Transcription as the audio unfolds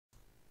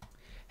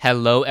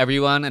Hello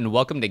everyone and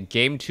welcome to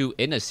Game 2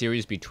 in a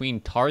series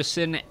between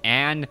Tarson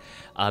and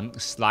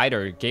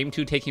Slider. Game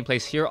 2 taking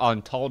place here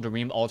on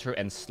Tal'Darim Altar,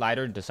 and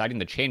Slider deciding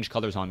to change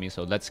colors on me,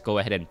 so let's go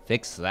ahead and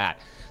fix that.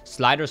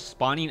 Slider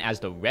spawning as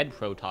the red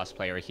Protoss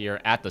player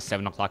here at the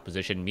 7 o'clock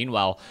position.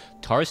 Meanwhile,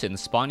 Tarson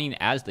spawning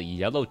as the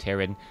yellow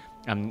Terran.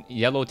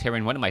 Yellow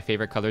Terran, one of my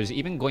favorite colors,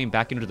 even going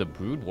back into the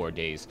Brood War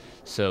days.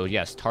 So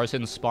yes,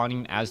 Tarson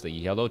spawning as the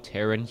yellow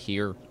Terran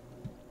here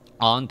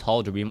on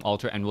Tal'Darim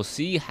Altar, and we'll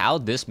see how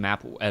this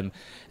map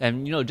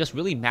just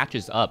really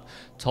matches up.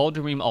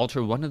 Tal'Darim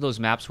Altar, one of those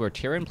maps where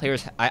Terran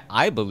players,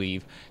 I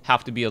believe,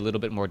 have to be a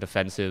little bit more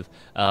defensive.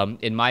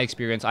 In my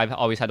experience, I've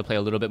always had to play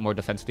a little bit more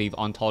defensively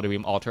on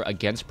Tal'Darim Altar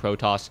against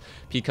Protoss,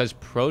 because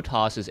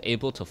Protoss is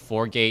able to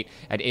foregate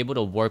and able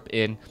to warp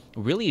in,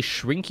 really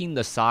shrinking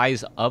the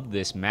size of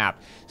this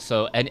map.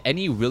 So, and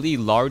any really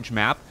large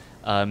map,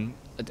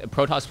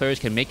 Protoss players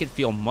can make it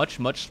feel much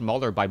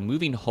smaller by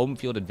moving home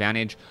field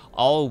advantage,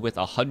 all with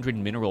 100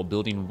 mineral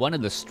building, one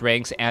of the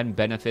strengths and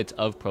benefits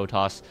of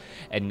Protoss.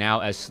 And now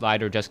as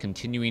Slider just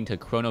continuing to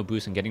chrono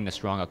boost and getting the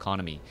strong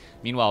economy.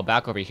 Meanwhile,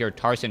 back over here,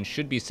 Tarson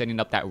should be setting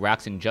up that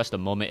racks in just a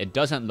moment. It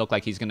doesn't look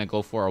like he's going to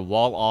go for a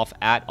wall off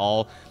at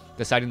all,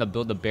 deciding to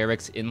build the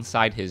barracks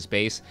inside his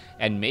base,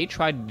 and may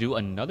try to do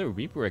another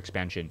Reaper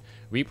expansion.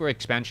 Reaper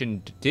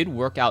expansion did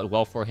work out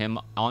well for him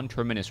on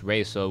Terminus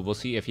Ray, so we'll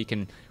see if he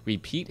can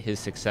repeat his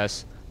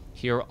success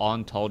here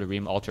on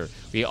Tal'Darim Altar.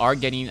 We are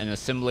getting an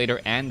assimilator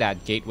and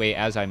that gateway,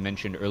 as I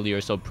mentioned earlier,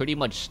 so pretty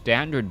much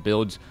standard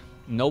builds.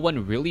 No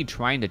one really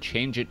trying to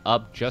change it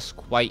up just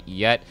quite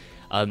yet.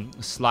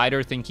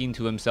 Slider thinking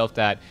to himself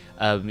that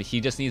he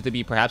just needs to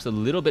be perhaps a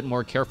little bit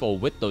more careful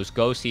with those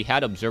ghosts. He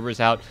had observers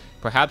out,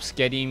 perhaps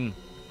getting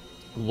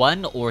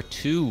one or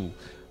two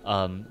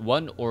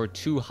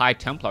High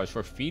Templars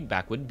for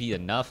feedback would be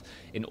enough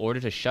in order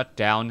to shut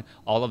down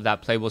all of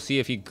that play. We'll see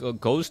if he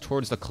goes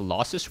towards the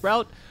Colossus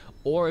route,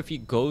 or if he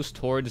goes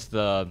towards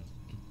the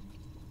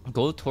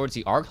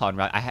Archon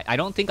route. I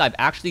don't think I've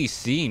actually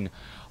seen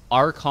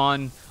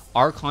Archon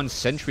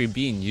Sentry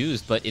being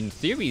used, but in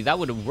theory that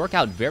would work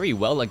out very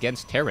well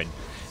against Terran,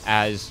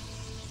 as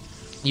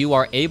you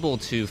are able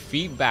to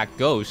feedback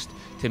Ghost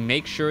to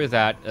make sure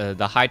that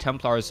the High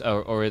Templars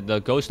or the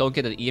Ghosts don't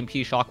get an EMP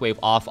shockwave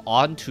off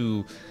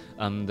onto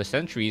the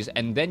sentries,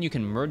 and then you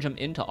can merge them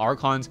into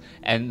Archons,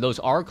 and those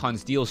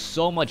Archons deal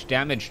so much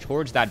damage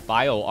towards that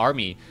bio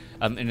army.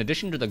 In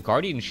addition to the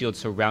Guardian Shield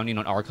surrounding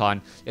an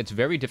Archon, it's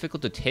very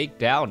difficult to take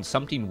down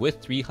something with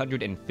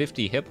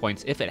 350 hit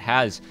points if it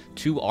has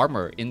 2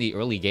 armor in the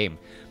early game.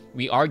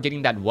 We are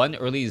getting that one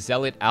early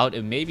Zealot out,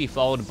 and maybe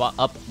followed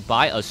up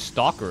by a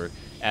Stalker,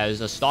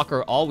 as a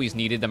Stalker always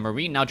needed. The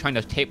Marine now trying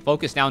to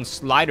focus down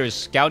Slider's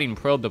scouting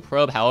probe. The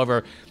probe,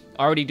 however,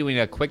 already doing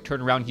a quick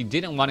turnaround. He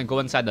didn't want to go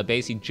inside the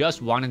base. He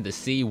just wanted to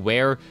see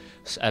where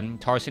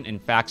Tarson in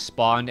fact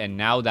spawned, and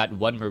now that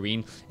one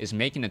Marine is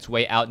making its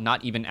way out,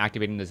 not even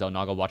activating the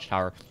Xel'Naga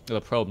Watchtower.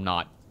 The probe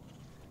not.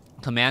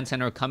 Command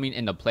Center coming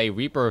into play,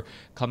 Reaper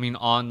coming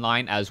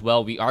online as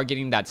well. We are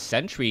getting that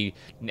Sentry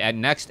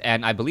next,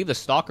 and I believe the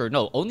Stalker,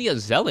 no, only a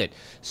Zealot.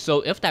 So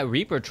if that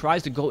Reaper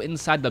tries to go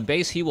inside the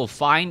base, he will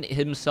find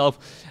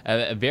himself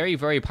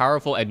very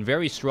powerful and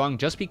very strong,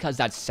 just because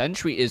that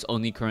Sentry is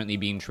only currently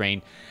being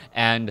trained.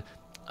 And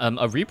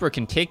a Reaper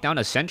can take down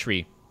a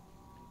Sentry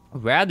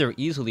rather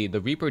easily,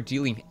 the Reaper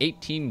dealing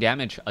 18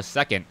 damage a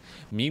second.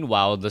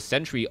 Meanwhile, the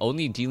Sentry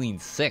only dealing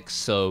 6,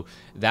 so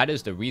that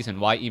is the reason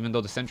why, even though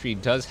the Sentry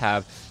does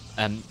have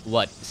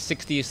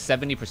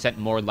 60-70%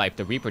 more life,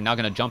 the Reaper now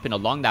going to jump in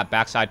along that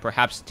backside,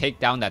 perhaps take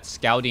down that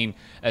scouting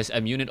as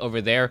a unit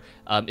over there.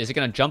 Is it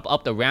going to jump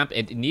up the ramp?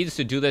 It needs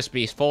to do this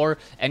before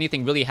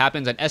anything really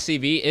happens, and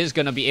SCV is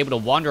going to be able to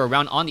wander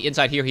around on the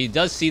inside here. He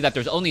does see that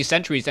there's only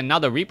sentries, and now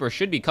the Reaper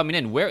should be coming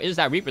in. Where is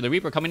that Reaper? The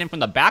Reaper coming in from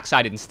the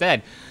backside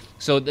instead.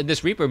 So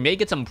this Reaper may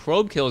get some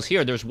probe kills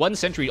here. There's one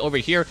sentry over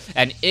here,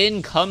 and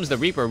in comes the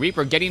Reaper.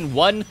 Reaper getting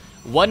one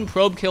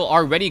probe kill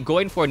already,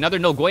 going for another.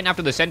 No, going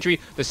after the sentry.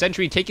 The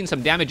sentry taking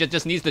some damage. It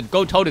just needs to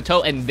go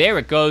toe-to-toe, and there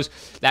it goes.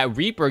 That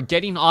Reaper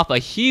getting off a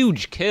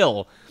huge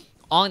kill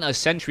on a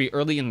sentry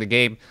early in the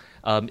game.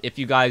 If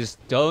you guys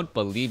don't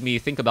believe me,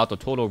 think about the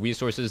total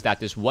resources that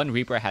this one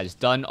Reaper has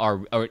done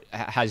or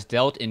has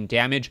dealt in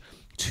damage.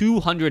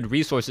 200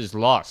 resources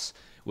lost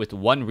with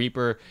one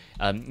Reaper.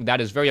 That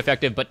is very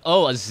effective. But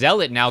oh, a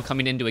Zealot now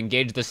coming in to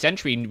engage the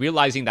sentry,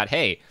 realizing that,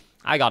 hey,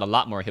 I got a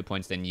lot more hit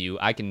points than you.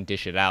 I can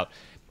dish it out.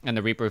 And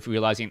the Reaper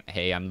realizing,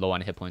 hey, I'm low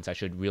on hit points. I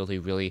should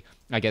really,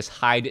 I guess,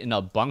 hide in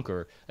a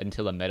bunker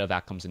until a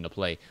medevac comes into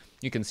play.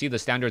 You can see the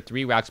standard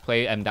 3 racks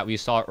play that we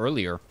saw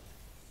earlier.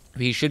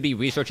 He should be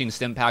researching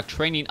Stimpack,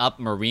 training up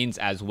Marines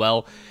as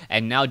well,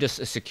 and now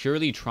just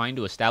securely trying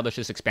to establish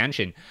this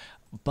expansion.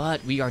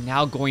 But we are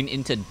now going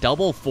into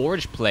double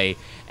forge play,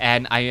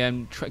 and I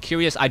am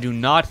curious. I do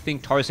not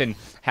think Tarson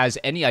has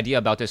any idea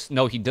about this.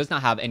 No, he does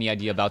not have any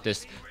idea about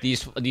this.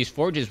 These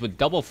forges with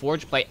double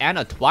forge play and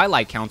a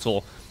Twilight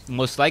Council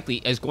most likely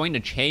is going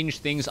to change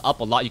things up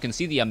a lot. You can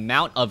see the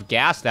amount of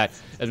gas that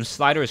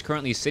Slider is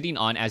currently sitting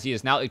on, as he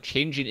is now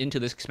changing into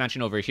this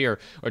expansion over here,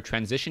 or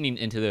transitioning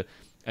into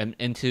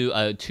into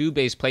a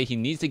 2-base play. He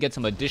needs to get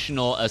some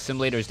additional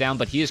assimilators down,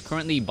 but he is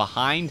currently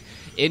behind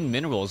in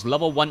minerals.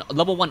 Level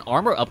 1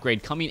 armor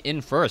upgrade coming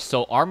in first.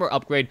 So armor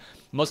upgrade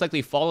most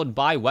likely followed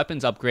by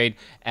weapons upgrade,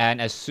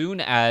 and as soon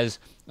as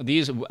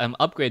these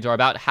upgrades are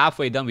about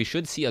halfway done, we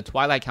should see a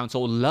Twilight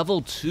Council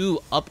level 2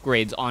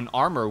 upgrades on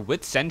armor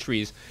with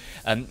sentries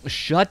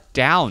shut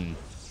down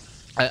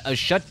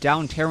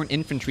Terran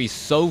infantry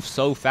so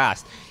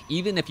fast.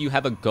 Even if you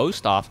have a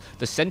ghost off,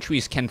 the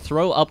sentries can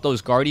throw up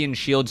those guardian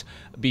shields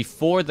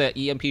before the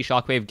EMP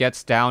shockwave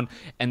gets down,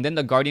 and then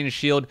the guardian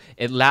shield,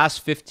 it lasts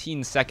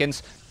 15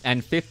 seconds,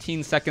 and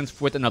 15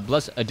 seconds with an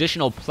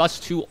additional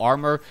 +2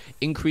 armor,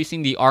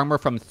 increasing the armor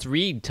from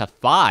 3 to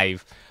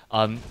 5.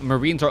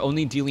 Marines are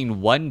only dealing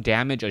 1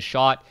 damage a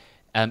shot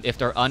if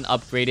they're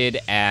unupgraded,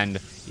 and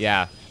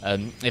yeah,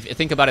 if you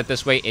think about it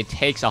this way, it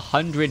takes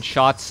 100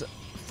 shots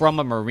from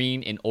a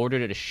Marine in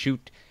order to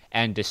shoot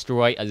and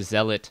destroy a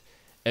Zealot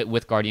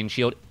with Guardian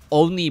Shield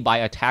only by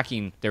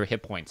attacking their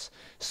hit points.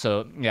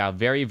 So yeah,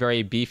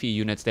 very beefy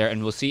units there,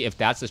 and we'll see if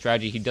that's the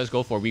strategy he does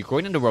go for. We're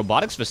going into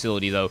robotics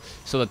facility though,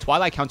 so the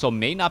Twilight Council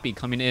may not be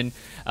coming in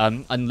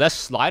unless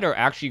Slider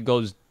actually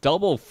goes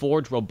double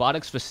forge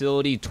robotics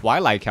facility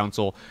Twilight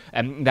Council,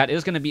 and that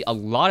is going to be a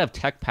lot of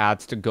tech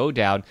paths to go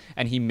down,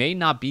 and he may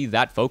not be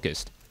that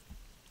focused.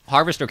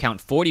 Harvester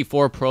count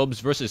 44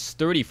 probes versus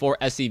 34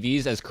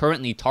 SCVs, as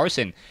currently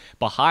Tarson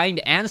behind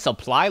and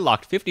supply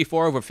locked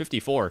 54 over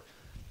 54.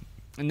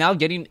 Now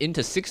getting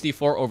into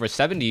 64 over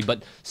 70,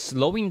 but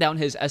slowing down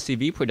his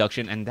SCV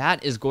production, and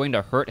that is going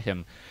to hurt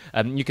him.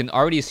 You can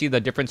already see the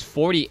difference,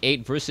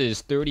 48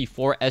 versus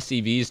 34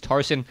 SCVs.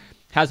 Tarson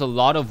has a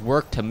lot of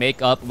work to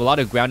make up, a lot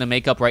of ground to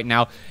make up right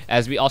now,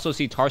 as we also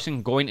see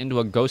Tarson going into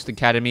a Ghost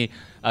Academy.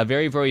 A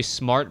very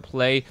smart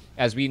play,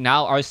 as we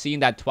now are seeing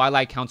that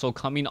Twilight Council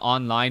coming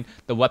online,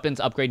 the weapons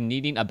upgrade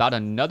needing about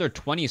another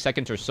 20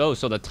 seconds or so.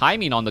 So the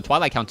timing on the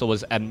Twilight Council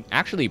was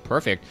actually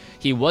perfect.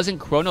 He wasn't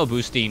chrono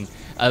boosting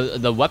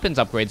the weapons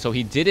upgrade, so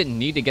he didn't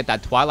need to get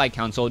that Twilight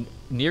Council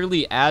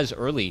nearly as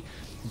early.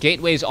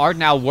 Gateways are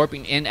now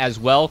warping in as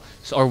well,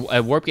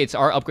 or warp gates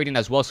are upgrading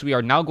as well, so we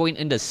are now going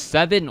into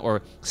 7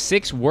 or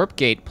 6 warp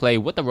gate play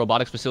with the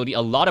robotics facility,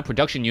 a lot of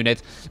production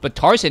units, but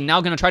Tarson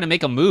now going to try to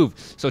make a move.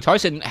 So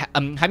Tarson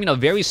having a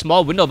very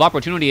small window of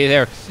opportunity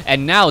there,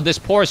 and now this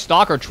poor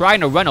Stalker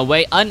trying to run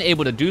away,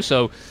 unable to do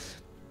so.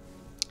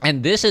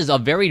 And this is a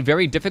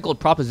very difficult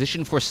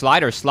proposition for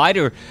Slider.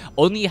 Slider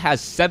only has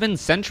 7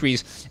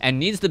 sentries and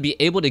needs to be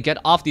able to get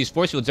off these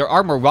force fields. There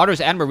are Marauders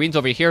and Marines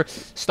over here.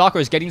 Stalker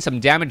is getting some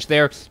damage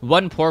there.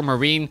 One poor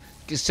Marine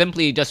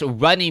simply just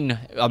running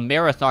a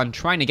marathon,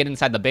 trying to get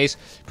inside the base.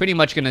 Pretty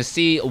much going to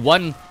see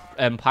one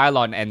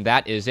pylon, and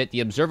that is it. The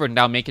Observer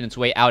now making its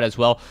way out as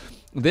well.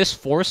 This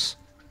force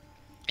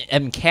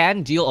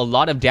can deal a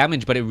lot of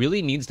damage, but it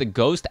really needs the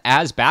Ghost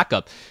as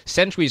backup.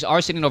 Sentries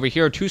are sitting over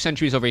here, 2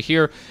 sentries over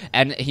here,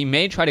 and he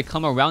may try to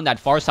come around that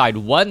far side.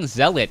 One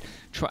Zealot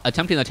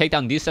attempting to take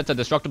down these sets of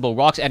destructible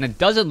rocks, and it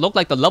doesn't look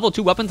like the level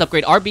 2 weapons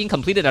upgrade are being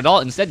completed at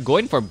all, instead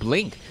going for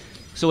Blink.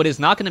 So it is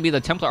not going to be the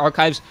Templar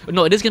Archives.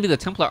 No, it is going to be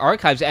the Templar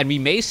Archives, and we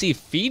may see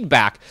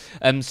feedback.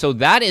 So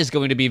that is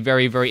going to be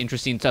very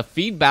interesting, to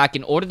feedback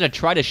in order to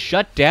try to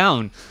shut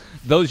down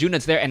those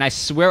units there. And I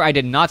swear I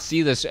did not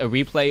see this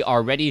replay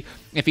already.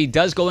 If he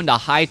does go into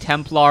High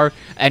Templar,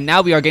 and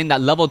now we are getting that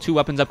level 2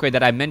 weapons upgrade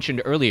that I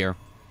mentioned earlier.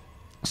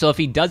 So if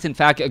he does in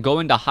fact go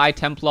into High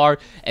Templar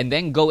and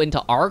then go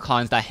into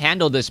Archons to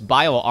handle this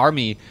Bio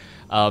army,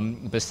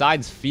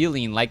 besides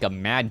feeling like a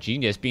mad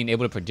genius, being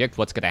able to predict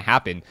what's going to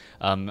happen,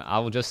 I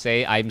will just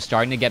say I'm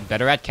starting to get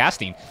better at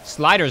casting.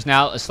 Slider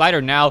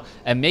now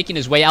making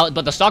his way out,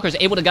 but the Stalker is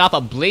able to get off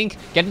a Blink,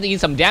 getting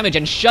some damage,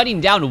 and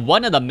shutting down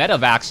one of the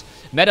Medevacs.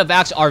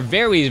 Medevacs are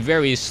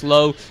very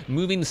slow,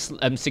 moving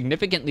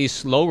significantly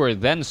slower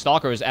than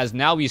Stalkers, as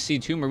now we see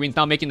 2 Marines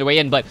now making their way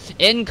in, but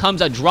in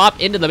comes a drop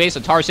into the base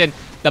of Tarson.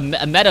 The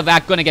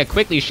Medevac going to get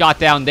quickly shot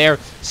down there.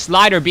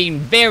 Slider being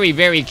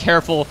very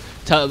careful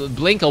to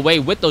blink away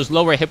with those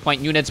lower hit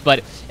point units, but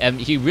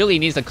he really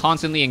needs to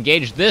constantly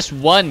engage. This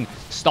one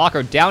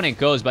Stalker, down it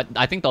goes, but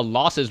I think the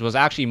losses was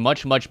actually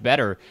much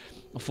better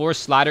for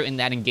Slider in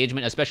that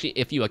engagement, especially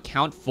if you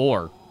account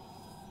for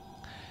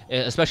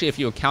that if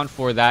you account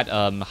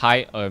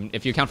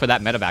for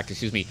that medevac,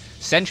 excuse me.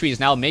 Sentries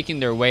now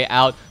making their way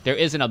out. There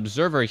is an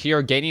Observer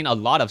here gaining a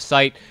lot of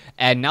sight,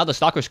 and now the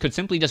Stalkers could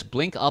simply just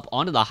blink up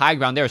onto the high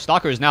ground there.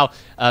 Stalkers now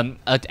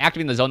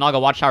activating the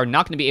Zonaga Watchtower,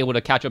 not going to be able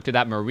to catch up to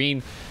that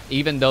Marine,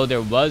 even though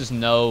there was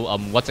no,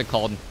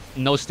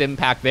 no stim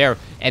pack there.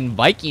 And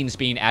Vikings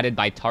being added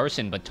by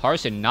Tarson, but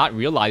Tarson not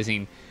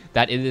realizing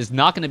that it is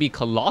not going to be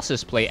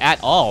Colossus play at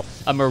all.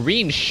 A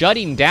Marine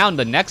shutting down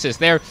the Nexus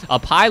there. A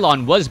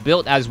Pylon was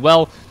built as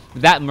well.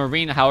 That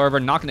Marine,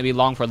 however, not going to be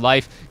long for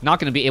life. Not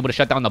going to be able to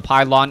shut down the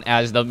pylon,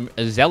 as the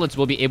Zealots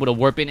will be able to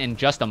warp in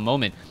just a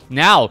moment.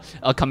 Now,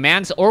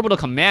 orbital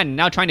command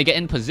now trying to get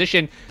in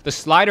position. The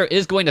Slider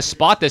is going to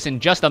spot this in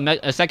just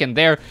a second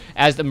there,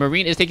 as the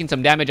Marine is taking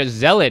some damage. A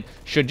Zealot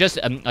should just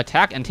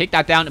attack and take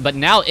that down. But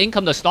now in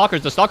come the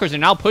Stalkers. The Stalkers are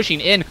now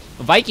pushing in.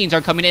 Vikings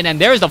are coming in, and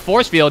there's the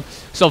force field.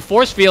 So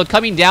force field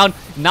coming down.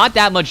 Not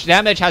that much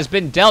damage has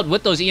been dealt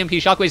with those EMP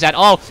shockwaves at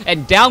all,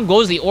 and down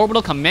goes the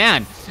orbital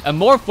command. And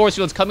more force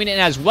fields coming in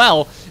as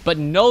well, but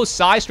no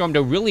Psystorm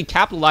to really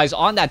capitalize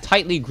on that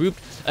tightly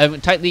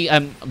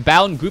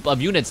bound group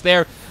of units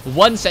there.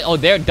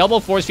 There, double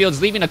force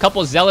fields, leaving a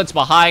couple Zealots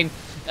behind.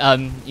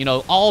 You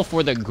know, all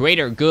for the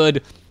greater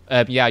good.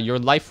 Yeah, your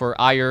life for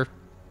ire.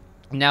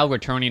 Now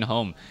returning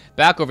home.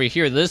 Back over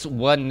here, this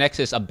one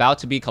Nexus about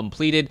to be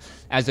completed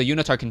as the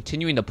units are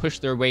continuing to push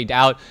their way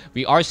out.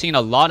 We are seeing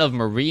a lot of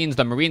Marines.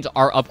 The Marines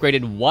are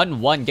upgraded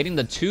 1-1, getting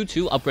the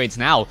 2-2 upgrades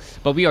now.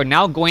 But we are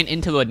now going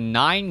into a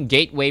 9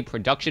 gateway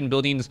production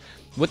buildings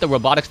with the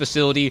robotics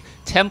facility,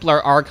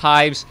 Templar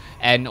archives,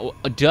 and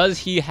does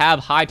he have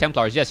High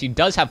Templars? Yes, he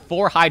does have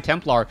 4 High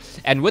Templar,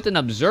 and with an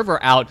observer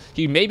out,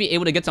 he may be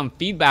able to get some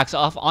feedbacks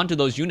off onto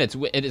those units.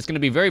 It's going to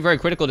be very, very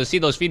critical to see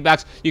those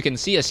feedbacks. You can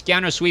see a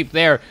scanner sweep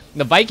there.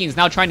 The Vikings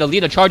now trying to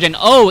lead a charge, and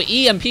oh,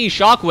 EMP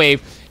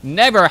Shockwave.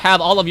 Never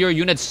have all of your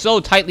units so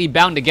tightly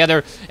bound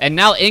together. And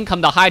now in come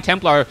the High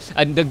Templar.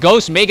 The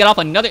Ghost may get off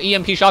another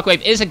EMP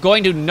Shockwave. Is it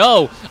going to?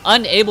 No.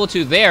 Unable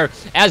to there.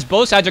 As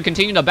both sides are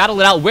continuing to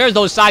battle it out. Where's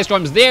those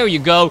Psystorms? There you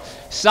go.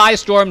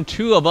 Psystorm,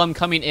 2 of them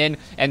coming in.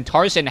 And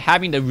Tarson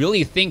having to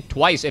really think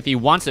twice if he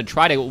wants to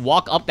try to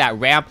walk up that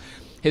ramp.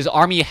 His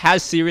army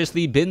has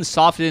seriously been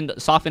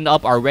softened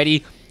up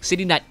already,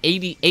 sitting at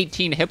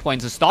 18 hit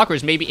points. The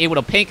Stalkers may be able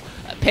to pick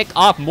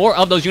off more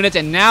of those units,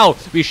 and now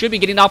we should be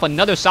getting off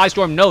another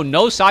Psystorm.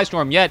 No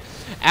Psystorm yet,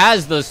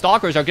 as the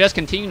Stalkers are just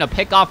continuing to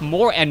pick off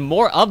more and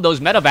more of those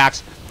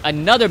medevacs.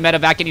 Another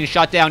medevac getting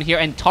shot down here,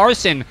 and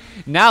Tarson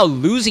now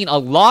losing a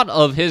lot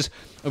of his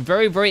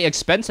very, very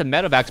expensive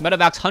medevacs.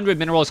 Medevacs, 100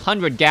 minerals,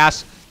 100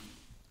 gas,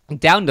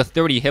 down to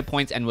 30 hit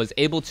points, and was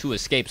able to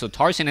escape. So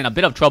Tarson in a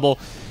bit of trouble.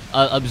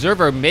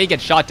 Observer may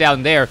get shot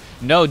down there.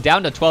 No,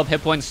 down to 12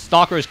 hit points.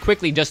 Stalkers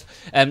quickly just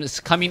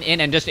coming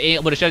in and just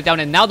able to shut it down.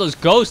 And now those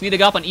Ghosts need to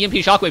go up on EMP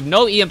Shockwave.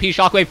 No EMP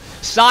Shockwave.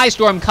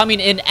 Psystorm coming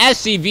in.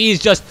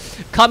 SCVs just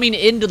coming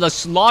into the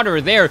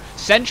slaughter there.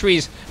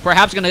 Sentries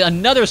perhaps going to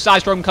another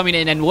Psystorm coming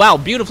in. And wow,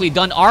 beautifully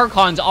done.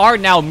 Archons are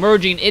now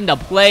merging into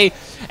play.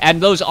 And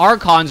those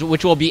Archons,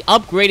 which will be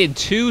upgraded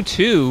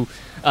to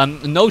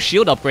no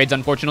shield upgrades,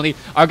 unfortunately,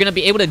 are going to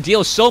be able to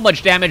deal so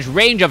much damage.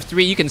 Range of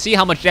 3. You can see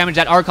how much damage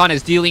that Archon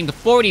is dealing.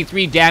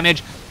 43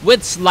 damage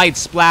with slight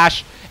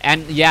splash.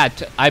 And yeah,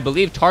 I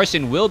believe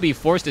Tarson will be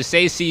forced to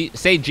say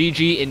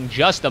GG in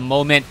just a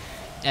moment.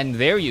 And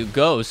there you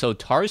go. So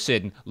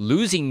Tarson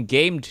losing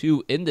game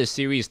 2 in the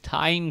series,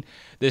 tying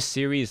this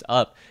series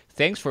up.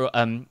 Thanks for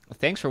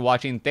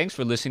watching. Thanks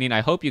for listening. I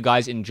hope you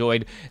guys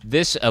enjoyed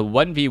this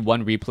 1v1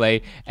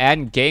 replay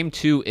and game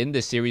 2 in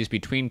the series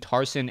between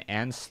Tarson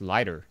and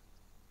Slider.